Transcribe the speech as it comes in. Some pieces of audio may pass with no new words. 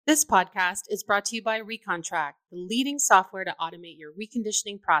This podcast is brought to you by Recontract, the leading software to automate your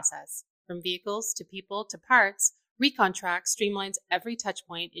reconditioning process. From vehicles to people to parts, Recontract streamlines every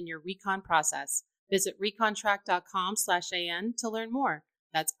touchpoint in your recon process. Visit recontract.com/AN to learn more.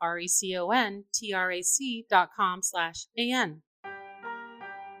 That's RECONTRAC.com/AN.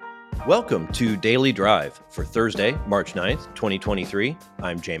 Welcome to Daily Drive for Thursday, March 9th, 2023.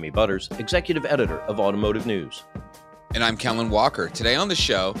 I'm Jamie Butters, Executive Editor of Automotive News. And I'm Kellen Walker. Today on the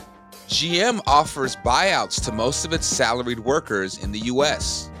show, GM offers buyouts to most of its salaried workers in the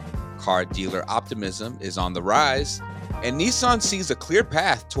U.S. Car dealer optimism is on the rise, and Nissan sees a clear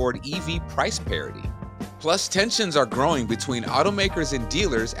path toward EV price parity. Plus, tensions are growing between automakers and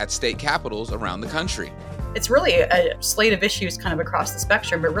dealers at state capitals around the country. It's really a slate of issues kind of across the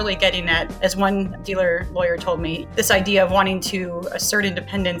spectrum, but really getting at, as one dealer lawyer told me, this idea of wanting to assert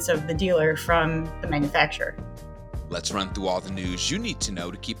independence of the dealer from the manufacturer. Let's run through all the news you need to know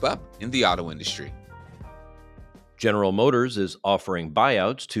to keep up in the auto industry. General Motors is offering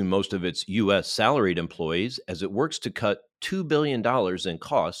buyouts to most of its U.S. salaried employees as it works to cut $2 billion in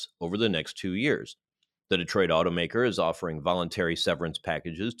costs over the next 2 years. The Detroit automaker is offering voluntary severance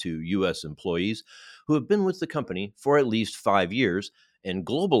packages to U.S. employees who have been with the company for at least 5 years and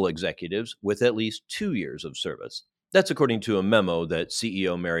global executives with at least 2 years of service. That's according to a memo that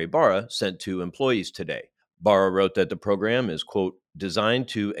CEO Mary Barra sent to employees today. Barra wrote that the program is, quote, designed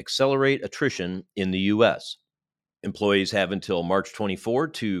to accelerate attrition in the U.S. Employees have until March 24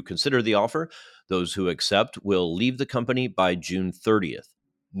 to consider the offer. Those who accept will leave the company by June 30th.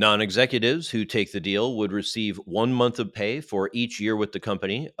 Non-executives who take the deal would receive 1 month of pay for each year with the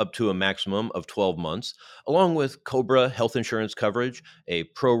company, up to a maximum of 12 months, along with COBRA health insurance coverage, a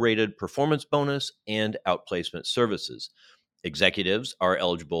prorated performance bonus, and outplacement services. Executives are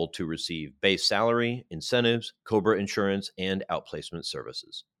eligible to receive base salary, incentives, COBRA insurance, and outplacement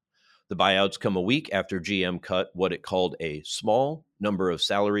services. The buyouts come a week after GM cut what it called a small number of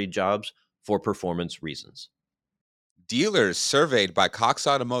salaried jobs for performance reasons. Dealers surveyed by Cox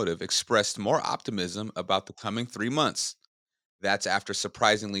Automotive expressed more optimism about the coming 3 months. That's after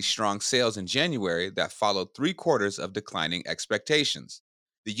surprisingly strong sales in January that followed 3 quarters of declining expectations.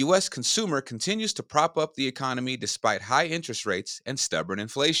 The U.S. consumer continues to prop up the economy despite high interest rates and stubborn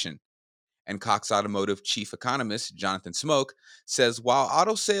inflation. And Cox Automotive chief economist Jonathan Smoke says while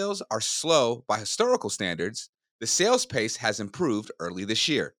auto sales are slow by historical standards, the sales pace has improved early this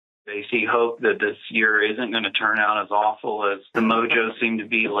year. They see hope that this year isn't going to turn out as awful as the mojo seemed to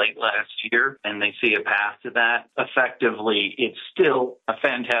be late last year, and they see a path to that. Effectively, it's still a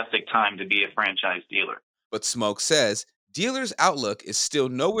fantastic time to be a franchise dealer. But Smoke says dealers' outlook is still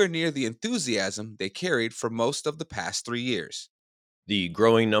nowhere near the enthusiasm they carried for most of the past 3 years. The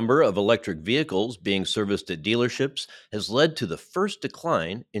growing number of electric vehicles being serviced at dealerships has led to the first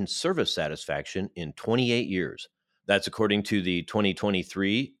decline in service satisfaction in 28 years. That's according to the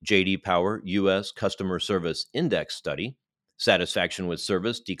 2023 J.D. Power U.S. Customer Service Index study. Satisfaction with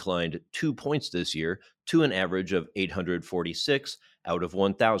service declined 2 points this year to an average of 846 out of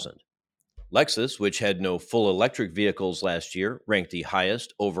 1,000. Lexus, which had no full electric vehicles last year, ranked the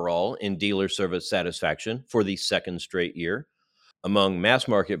highest overall in dealer service satisfaction for the second straight year. Among mass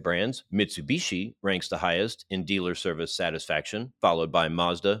market brands, Mitsubishi ranks the highest in dealer service satisfaction, followed by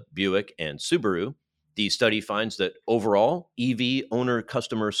Mazda, Buick, and Subaru. The study finds that overall, EV owner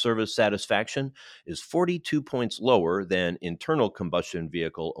customer service satisfaction is 42 points lower than internal combustion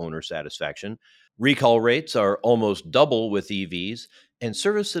vehicle owner satisfaction. Recall rates are almost double with EVs, and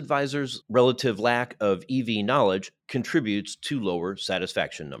service advisors' relative lack of EV knowledge contributes to lower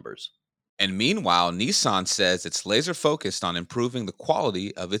satisfaction numbers. And meanwhile, Nissan says it's laser focused on improving the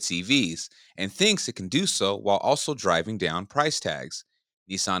quality of its EVs and thinks it can do so while also driving down price tags.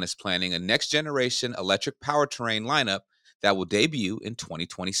 Nissan is planning a next-generation electric powertrain lineup that will debut in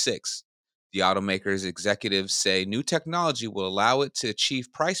 2026. The automaker's executives say new technology will allow it to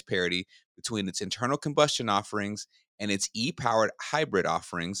achieve price parity between its internal combustion offerings and its e-powered hybrid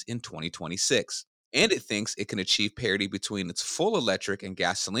offerings in 2026. And it thinks it can achieve parity between its full electric and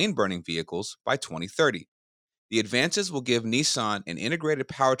gasoline-burning vehicles by 2030. The advances will give Nissan an integrated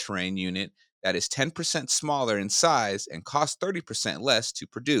powertrain unit that is 10% smaller in size and costs 30% less to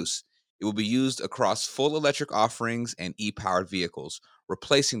produce. It will be used across full electric offerings and e-powered vehicles,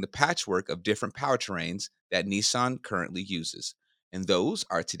 replacing the patchwork of different powertrains that Nissan currently uses. And those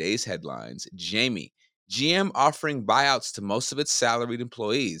are today's headlines. Jamie, GM offering buyouts to most of its salaried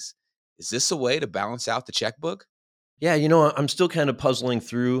employees. Is this a way to balance out the checkbook? Yeah, I'm still kind of puzzling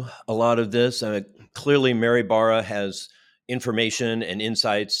through a lot of this. Clearly, Mary Barra has information and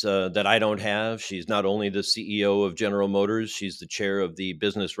insights that I don't have. She's not only the CEO of General Motors, she's the chair of the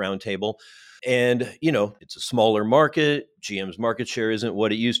Business Roundtable. And, it's a smaller market. GM's market share isn't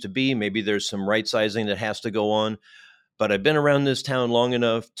what it used to be. Maybe there's some right sizing that has to go on. But I've been around this town long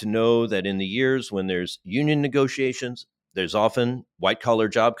enough to know that in the years when there's union negotiations, there's often white collar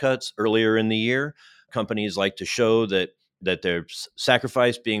job cuts earlier in the year. Companies like to show that there's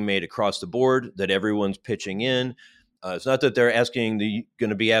sacrifice being made across the board, that everyone's pitching in. It's not that they're going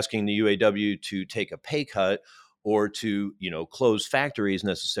to be asking the UAW to take a pay cut or to, close factories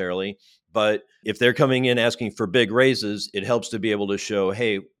necessarily. But if they're coming in asking for big raises, it helps to be able to show,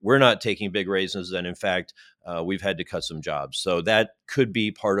 hey, we're not taking big raises. And in fact, we've had to cut some jobs. So that could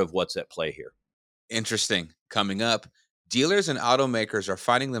be part of what's at play here. Interesting. Coming up, dealers and automakers are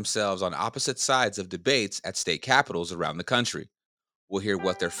finding themselves on opposite sides of debates at state capitals around the country. We'll hear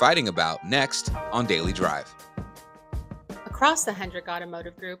what they're fighting about next on Daily Drive. Across the Hendrick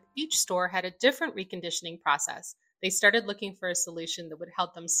Automotive Group, each store had a different reconditioning process. They started looking for a solution that would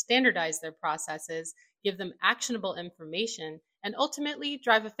help them standardize their processes, give them actionable information, and ultimately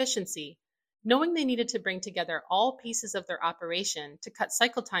drive efficiency. Knowing they needed to bring together all pieces of their operation to cut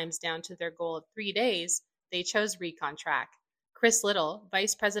cycle times down to their goal of 3 days, they chose ReconTrack. Chris Little,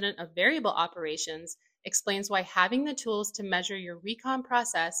 Vice President of Variable Operations, explains why having the tools to measure your recon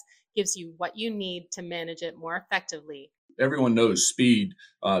process gives you what you need to manage it more effectively. Everyone knows speed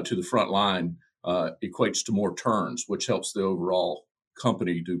to the front line equates to more turns, which helps the overall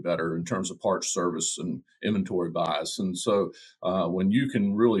company do better in terms of parts service and inventory buys. And so when you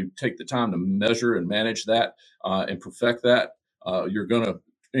can really take the time to measure and manage that and perfect that, you're going to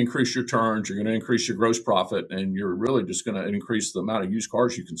increase your turns, you're going to increase your gross profit, and you're really just going to increase the amount of used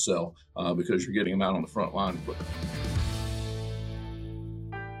cars you can sell because you're getting them out on the front line quicker.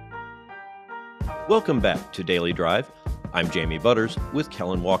 Welcome back to Daily Drive. I'm Jamie Butters with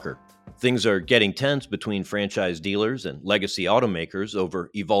Kellen Walker. Things are getting tense between franchise dealers and legacy automakers over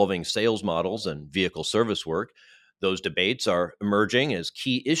evolving sales models and vehicle service work. Those debates are emerging as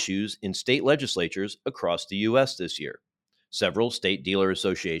key issues in state legislatures across the U.S. this year. Several state dealer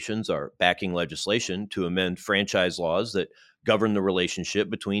associations are backing legislation to amend franchise laws that govern the relationship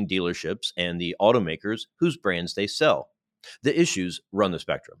between dealerships and the automakers whose brands they sell. The issues run the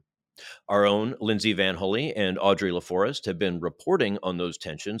spectrum. Our own Lindsay Van Hully and Audrey LaForest have been reporting on those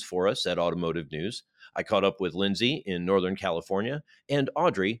tensions for us at Automotive News. I caught up with Lindsay in Northern California and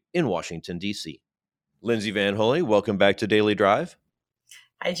Audrey in Washington, D.C. Lindsay Van Hully, welcome back to Daily Drive.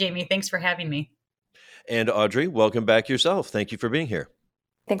 Hi, Jamie. Thanks for having me. And Audrey, welcome back yourself. Thank you for being here.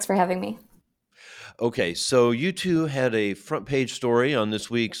 Thanks for having me. Okay, so you two had a front page story on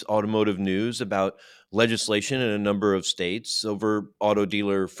this week's Automotive News about legislation in a number of states over auto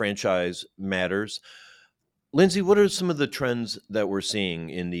dealer franchise matters. Lindsay, what are some of the trends that we're seeing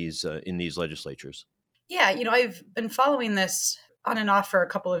in these legislatures? Yeah, I've been following this on and off for a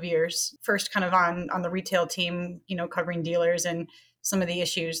couple of years. First, kind of on the retail team, covering dealers and some of the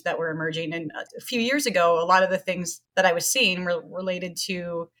issues that were emerging. And a few years ago, a lot of the things that I was seeing were related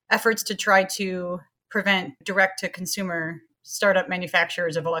to efforts to try to prevent direct-to-consumer startup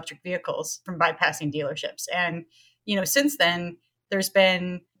manufacturers of electric vehicles from bypassing dealerships. And, since then, there's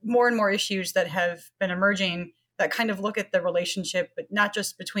been more and more issues that have been emerging that kind of look at the relationship, but not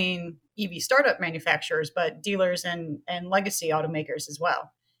just between EV startup manufacturers, but dealers and legacy automakers as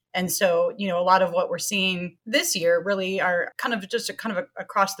well. And so, a lot of what we're seeing this year really are kind of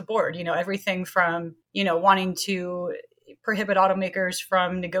across the board, everything from, wanting to prohibit automakers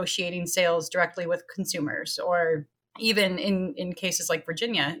from negotiating sales directly with consumers, or even in cases like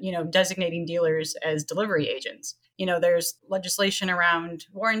Virginia, designating dealers as delivery agents. There's legislation around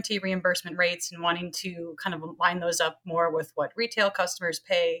warranty reimbursement rates and wanting to kind of line those up more with what retail customers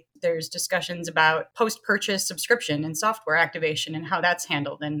pay. There's discussions about post-purchase subscription and software activation and how that's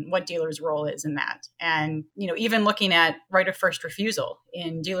handled and what dealers' role is in that. And, even looking at right of first refusal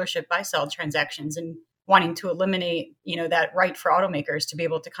in dealership buy-sell transactions and wanting to eliminate, that right for automakers to be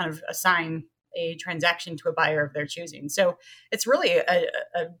able to kind of assign a transaction to a buyer of their choosing. So it's really a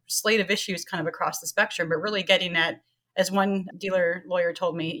slate of issues kind of across the spectrum, but really getting at, as one dealer lawyer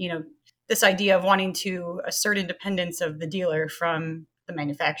told me, this idea of wanting to assert independence of the dealer from the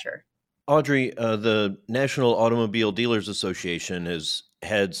manufacturer. Audrey, the National Automobile Dealers Association has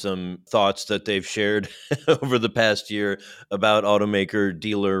had some thoughts that they've shared over the past year about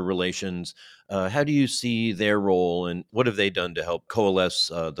automaker-dealer relations. How do you see their role, and what have they done to help coalesce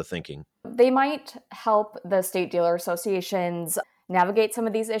the thinking? They might help the state dealer associations navigate some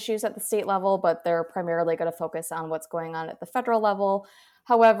of these issues at the state level, but they're primarily going to focus on what's going on at the federal level.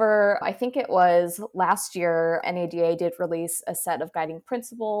 However, I think it was last year, NADA did release a set of guiding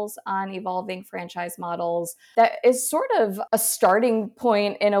principles on evolving franchise models that is sort of a starting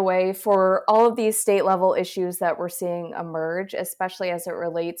point in a way for all of these state level issues that we're seeing emerge, especially as it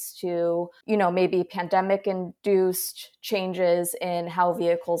relates to, maybe pandemic induced changes in how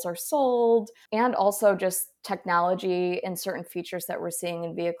vehicles are sold, and also just technology and certain features that we're seeing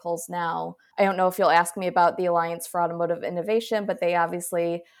in vehicles now. I don't know if you'll ask me about the Alliance for Automotive Innovation, but they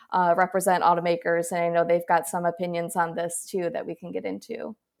obviously represent automakers, and I know they've got some opinions on this too that we can get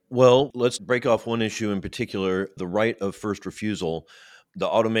into. Well, let's break off one issue in particular, the right of first refusal. The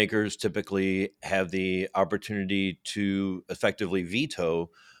automakers typically have the opportunity to effectively veto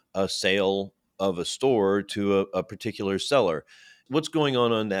a sale of a store to a particular seller. What's going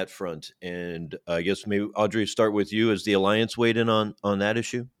on that front? And I guess maybe, Audrey, start with you. Has the Alliance weighed in on that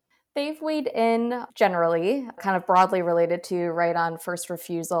issue? They've weighed in generally, kind of broadly related to right on first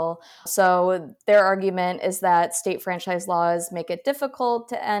refusal. So their argument is that state franchise laws make it difficult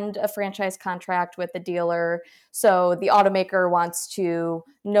to end a franchise contract with the dealer. So the automaker wants to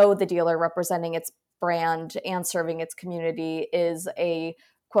know the dealer representing its brand and serving its community is a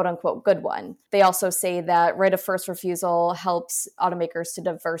quote unquote good one. They also say that right of first refusal helps automakers to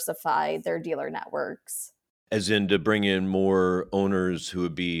diversify their dealer networks. As in to bring in more owners who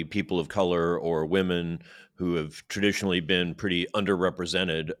would be people of color or women who have traditionally been pretty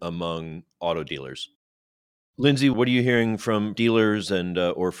underrepresented among auto dealers. Lindsay, what are you hearing from dealers and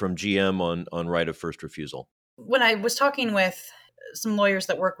or from GM on right of first refusal? When I was talking with some lawyers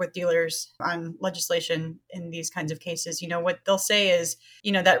that work with dealers on legislation in these kinds of cases, what they'll say is,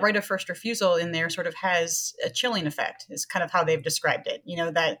 that right of first refusal in there sort of has a chilling effect is kind of how they've described it.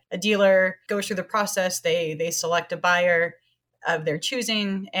 That a dealer goes through the process, they select a buyer of their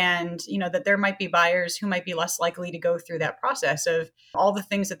choosing, and, that there might be buyers who might be less likely to go through that process of all the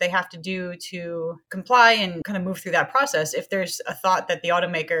things that they have to do to comply and kind of move through that process if there's a thought that the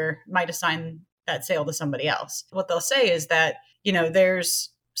automaker might assign that sale to somebody else. What they'll say is that there's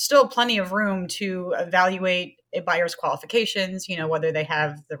still plenty of room to evaluate a buyer's qualifications, whether they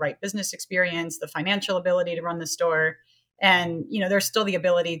have the right business experience, the financial ability to run the store. And, there's still the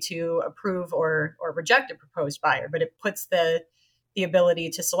ability to approve or reject a proposed buyer, but it puts the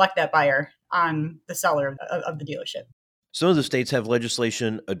ability to select that buyer on the seller of the dealership. Some of the states have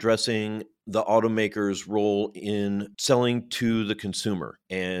legislation addressing the automaker's role in selling to the consumer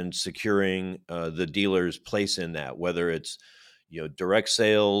and securing the dealer's place in that, whether it's direct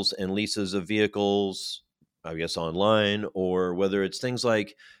sales and leases of vehicles, I guess online, or whether it's things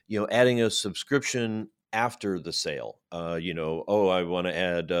like, adding a subscription after the sale. I want to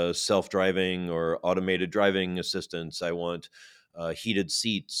add self-driving or automated driving assistance. I want heated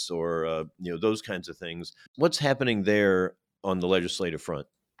seats or, those kinds of things. What's happening there on the legislative front?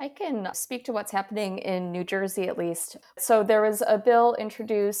 I can speak to what's happening in New Jersey, at least. So there was a bill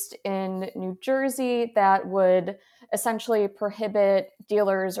introduced in New Jersey that would essentially prohibit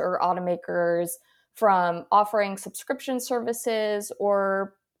dealers or automakers from offering subscription services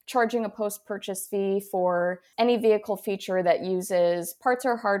or charging a post-purchase fee for any vehicle feature that uses parts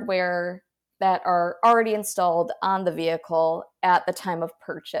or hardware that are already installed on the vehicle at the time of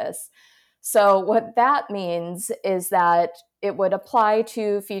purchase. So what that means is that it would apply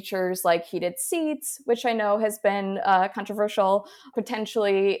to features like heated seats, which I know has been controversial,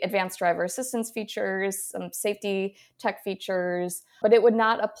 potentially advanced driver assistance features, some safety tech features, but it would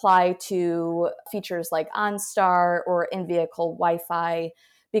not apply to features like OnStar or in-vehicle Wi-Fi,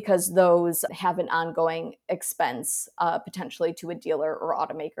 because those have an ongoing expense potentially to a dealer or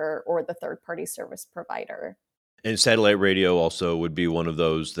automaker or the third-party service provider. And satellite radio also would be one of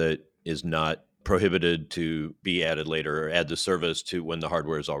those that is not prohibited to be added later or add the service to when the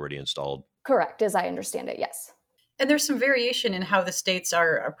hardware is already installed. Correct, as I understand it, yes. And there's some variation in how the states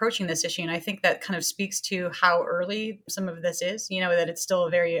are approaching this issue. And I think that kind of speaks to how early some of this is, that it's still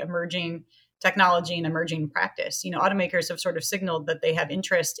a very emerging technology and emerging practice. Automakers have sort of signaled that they have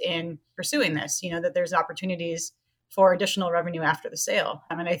interest in pursuing this, that there's opportunities for additional revenue after the sale.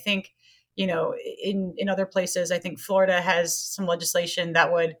 And I think, in other places, I think Florida has some legislation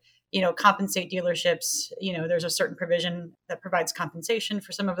that would compensate dealerships. There's a certain provision that provides compensation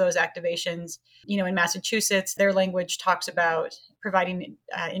for some of those activations. In Massachusetts, their language talks about providing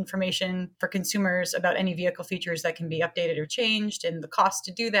information for consumers about any vehicle features that can be updated or changed and the cost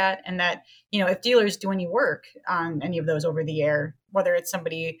to do that. And that, if dealers do any work on any of those over the air, whether it's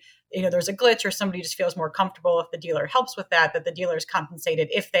somebody, there's a glitch or somebody just feels more comfortable if the dealer helps with that the dealer is compensated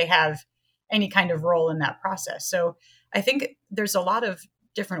if they have any kind of role in that process. So I think there's a lot of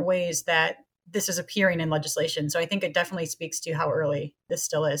different ways that this is appearing in legislation. So I think it definitely speaks to how early this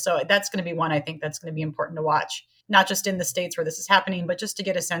still is. So that's going to be one I think that's going to be important to watch, not just in the states where this is happening, but just to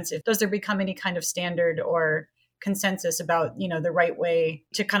get a sense if does there become any kind of standard or consensus about, the right way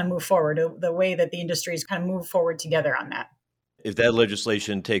to kind of move forward, the way that the industries kind of move forward together on that. If that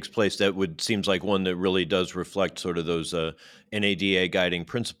legislation takes place, that would seems like one that really does reflect sort of those NADA guiding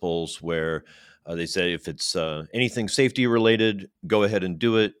principles where they say if it's anything safety related, go ahead and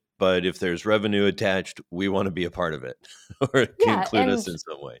do it. But if there's revenue attached, we want to be a part of it or Yeah, include and us in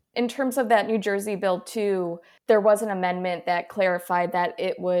some way. in terms of that New Jersey bill too, there was an amendment that clarified that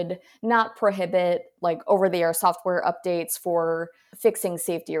it would not prohibit like over-the-air software updates for fixing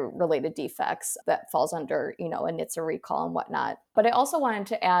safety-related defects. That falls under, a NHTSA recall and whatnot. But I also wanted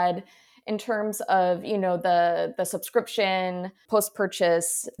to add, in terms of, the subscription,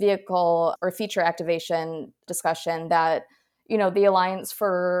 post-purchase vehicle or feature activation discussion that, the Alliance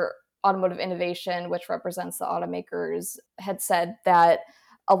for Automotive Innovation, which represents the automakers, had said that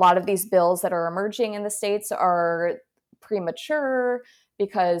a lot of these bills that are emerging in the states are premature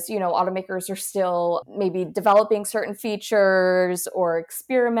because, automakers are still maybe developing certain features or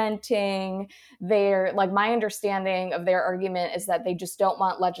experimenting. They're like, my understanding of their argument is that they just don't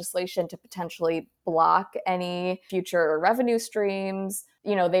want legislation to potentially block any future revenue streams.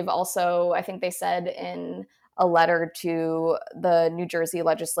 They've also, I think they said in a letter to the New Jersey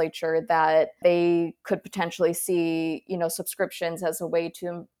legislature that they could potentially see, subscriptions as a way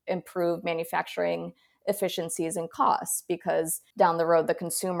to improve manufacturing efficiencies and costs, because down the road, the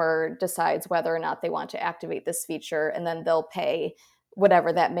consumer decides whether or not they want to activate this feature, and then they'll pay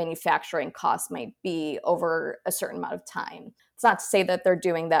whatever that manufacturing cost might be over a certain amount of time. It's not to say that they're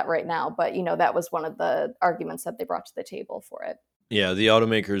doing that right now, but, that was one of the arguments that they brought to the table for it. Yeah, the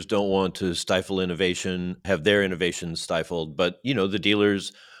automakers don't want to stifle innovation, have their innovation stifled, but the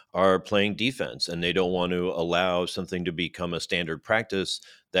dealers are playing defense and they don't want to allow something to become a standard practice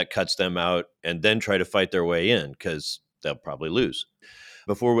that cuts them out and then try to fight their way in because they'll probably lose.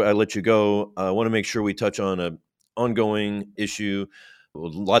 Before I let you go, I want to make sure we touch on an ongoing issue.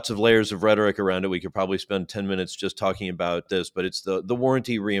 Lots of layers of rhetoric around it. We could probably spend 10 minutes just talking about this, but it's the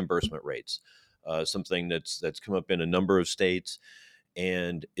warranty reimbursement rates. Something that's come up in a number of states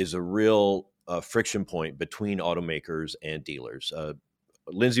and is a real friction point between automakers and dealers.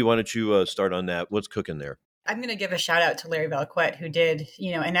 Lindsay, why don't you start on that? What's cooking there? I'm going to give a shout out to Larry Velquette, who did,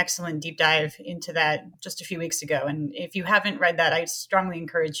 an excellent deep dive into that just a few weeks ago. And if you haven't read that, I strongly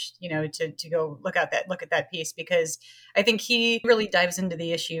encourage, to go look at that piece, because I think he really dives into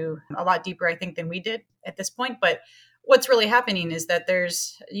the issue a lot deeper, I think, than we did at this point. But what's really happening is that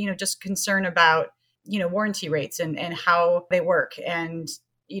there's, just concern about, warranty rates and how they work. And,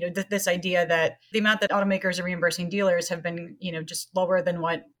 this idea that the amount that automakers are reimbursing dealers have been, just lower than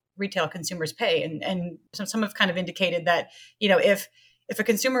what retail consumers pay. And some have kind of indicated that, if a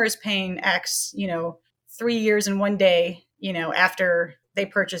consumer is paying X, 3 years and 1 day, after they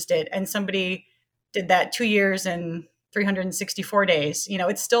purchased it, and somebody did that 2 years and 364 days,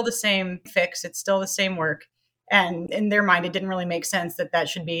 it's still the same fix. It's still the same work. And in their mind, it didn't really make sense that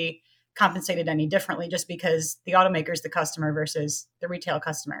should be compensated any differently, just because the automaker is the customer versus the retail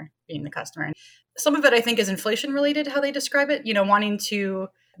customer being the customer. And some of it, I think, is inflation related, how they describe it, wanting to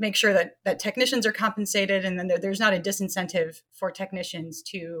make sure that technicians are compensated, and then there's not a disincentive for technicians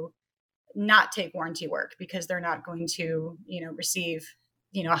to not take warranty work because they're not going to, receive,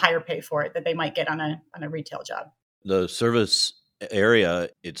 a higher pay for it that they might get on a retail job. The service area,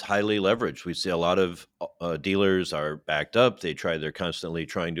 it's highly leveraged. We see a lot of dealers are backed up. They're constantly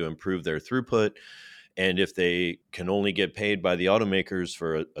trying to improve their throughput. And if they can only get paid by the automakers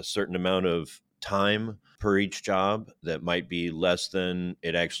for a certain amount of time per each job, that might be less than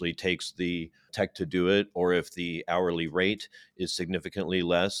it actually takes the tech to do it, or if the hourly rate is significantly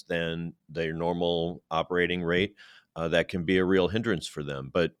less than their normal operating rate, that can be a real hindrance for them.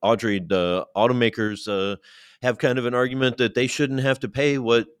 But Audrey, the automakers have kind of an argument that they shouldn't have to pay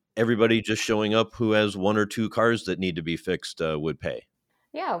what everybody just showing up who has 1 or 2 cars that need to be fixed would pay.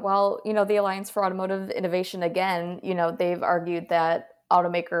 Yeah, well, the Alliance for Automotive Innovation, again, they've argued that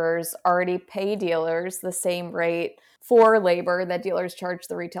automakers already pay dealers the same rate for labor that dealers charge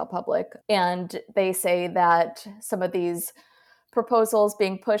the retail public. And they say that some of these proposals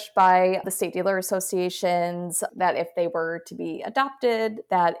being pushed by the state dealer associations, that if they were to be adopted,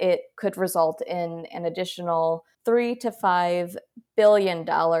 that it could result in an additional $3 to $5 billion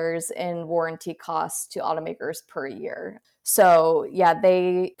in warranty costs to automakers per year. So yeah,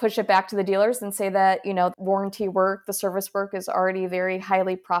 they push it back to the dealers and say that, warranty work, the service work is already very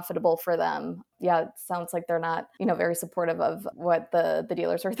highly profitable for them. Yeah, it sounds like they're not, very supportive of what the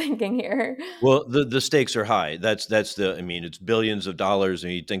dealers are thinking here. Well, the stakes are high. It's billions of dollars.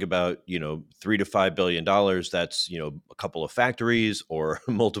 And you think about, $3 to $5 billion, that's, a couple of factories or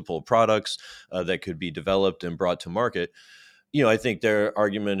multiple products that could be developed and brought to market. I think their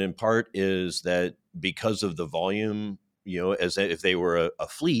argument in part is that because of the volume, as if they were a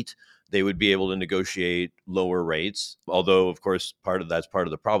fleet, they would be able to negotiate lower rates. Although, of course, that's part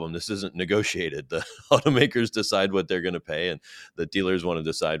of the problem. This isn't negotiated. The automakers decide what they're going to pay, and the dealers want to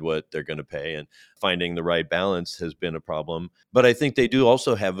decide what they're going to pay. And finding the right balance has been a problem. But I think they do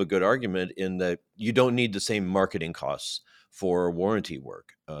also have a good argument in that you don't need the same marketing costs for warranty work.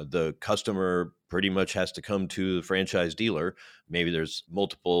 The customer pretty much has to come to the franchise dealer. Maybe there's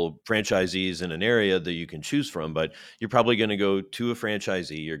multiple franchisees in an area that you can choose from, but you're probably going to go to a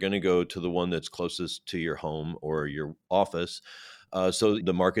franchisee. You're going to go to the one that's closest to your home or your office. So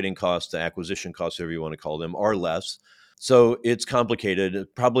the marketing costs, the acquisition costs, whatever you want to call them, are less. So it's complicated.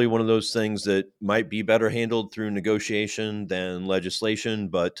 Probably one of those things that might be better handled through negotiation than legislation,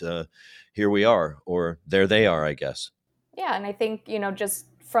 but here we are, or there they are, I guess. Yeah, and I think, just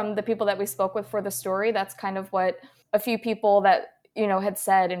from the people that we spoke with for the story, that's kind of what a few people that, had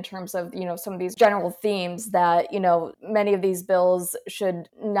said in terms of, some of these general themes that, many of these bills should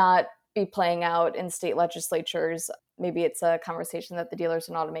not be playing out in state legislatures. Maybe it's a conversation that the dealers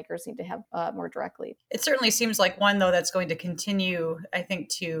and automakers need to have more directly. It certainly seems like one, though, that's going to continue, I think,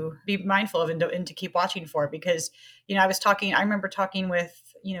 to be mindful of and to keep watching for, because, I remember talking with,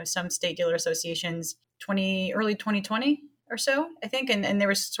 some state dealer associations early 2020 or so, I think. And there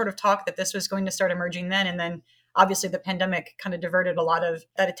was sort of talk that this was going to start emerging then. And then obviously the pandemic kind of diverted a lot of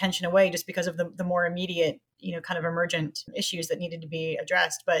that attention away just because of the more immediate, kind of emergent issues that needed to be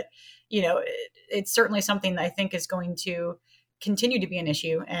addressed. But, it's certainly something that I think is going to continue to be an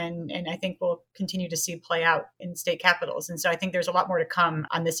issue. And I think we'll continue to see play out in state capitals. And so I think there's a lot more to come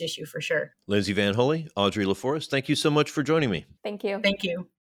on this issue for sure. Lindsay Van Holy, Audrey LaForest, thank you so much for joining me. Thank you. Thank you.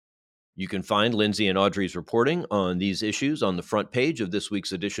 You can find Lindsay and Audrey's reporting on these issues on the front page of this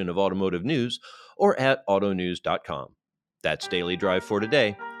week's edition of Automotive News or at autonews.com. That's Daily Drive for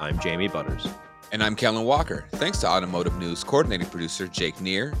today. I'm Jamie Butters. And I'm Kellen Walker. Thanks to Automotive News coordinating producer Jake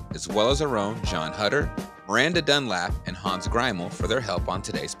Neer, as well as our own John Hutter, Miranda Dunlap, and Hans Greimel for their help on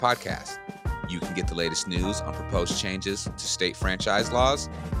today's podcast. You can get the latest news on proposed changes to state franchise laws,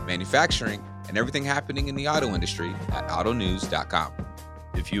 manufacturing, and everything happening in the auto industry at autonews.com.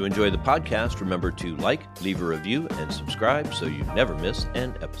 If you enjoy the podcast, remember to leave a review, and subscribe so you never miss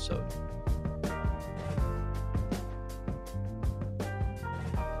an episode.